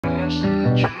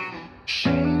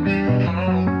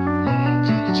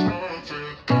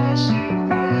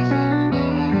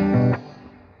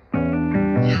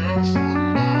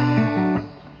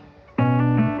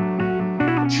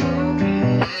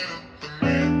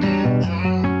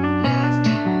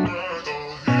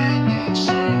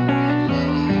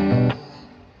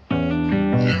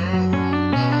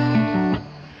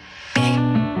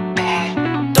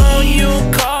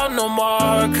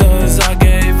Cause I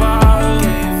gave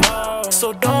up,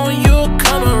 so don't you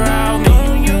come around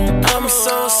me. I'm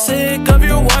so sick of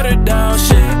your watered down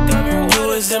shit. You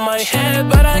was in my head,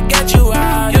 but I got you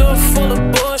out. You're full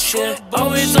of bullshit,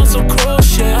 always on some cruel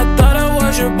shit. I thought I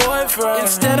was your boyfriend,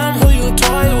 instead I'm who you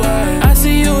toy with. I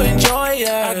see you enjoy it,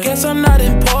 I guess I'm not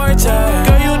important.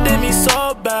 Girl, you did me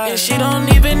so bad, and she don't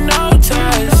even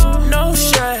notice. No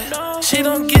shit, she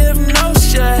don't give no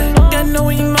shit. Got no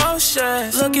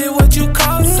emotions, look at what you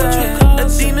call it. A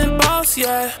demon boss,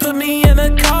 yeah, put me in a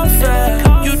coffin.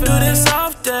 You do this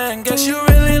often, guess you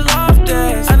really love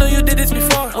this. I know you did this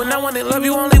before, when I wanted love,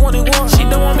 you only wanted war. She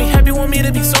don't want me happy, want me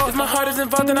to be soft. If my heart is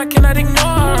involved, then I cannot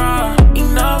ignore her.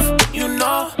 Enough, you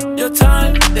know, your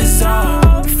time is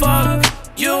up. Fuck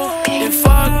you, and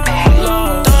fuck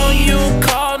love. Don't you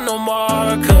call no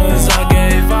more, cause I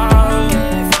gave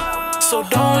up, so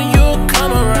don't you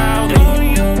come around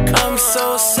me. I'm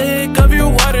so sick of your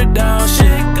watered down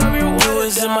shit. You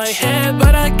was in my head,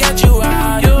 but I got you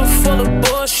out. You're full of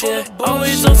bullshit,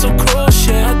 always on some cruel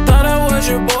shit. I thought I was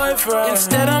your boyfriend,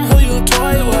 instead I'm who you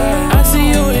toy with. I see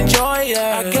you enjoy it,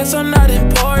 I guess I'm not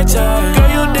important. Girl,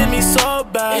 you did me so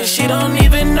bad, and she don't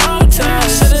even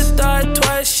notice. Should've thought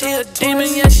twice, she a demon,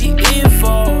 yeah, she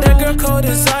evil. That girl cold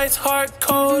as ice, heart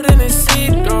cold and it's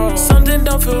see-through. Something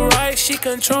don't feel right, she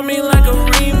control me like a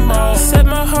remote. Set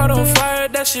my heart on fire,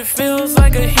 that shit feels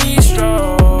like a heat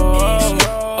stroke.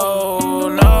 Oh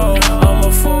no, I'm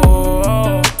a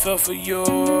fool, fell for you.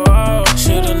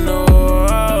 Shoulda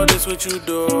knew, this what you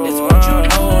do.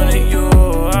 I wanted you,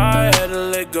 I had to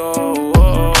let go.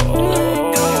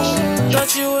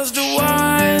 Thought you was the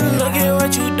one, look at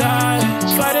what you done.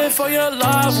 Fighting for your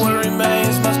love, what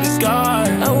remains must be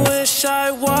gone. I wish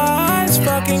I was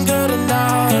fucking good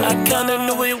enough. I kinda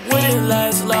knew it wouldn't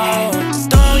last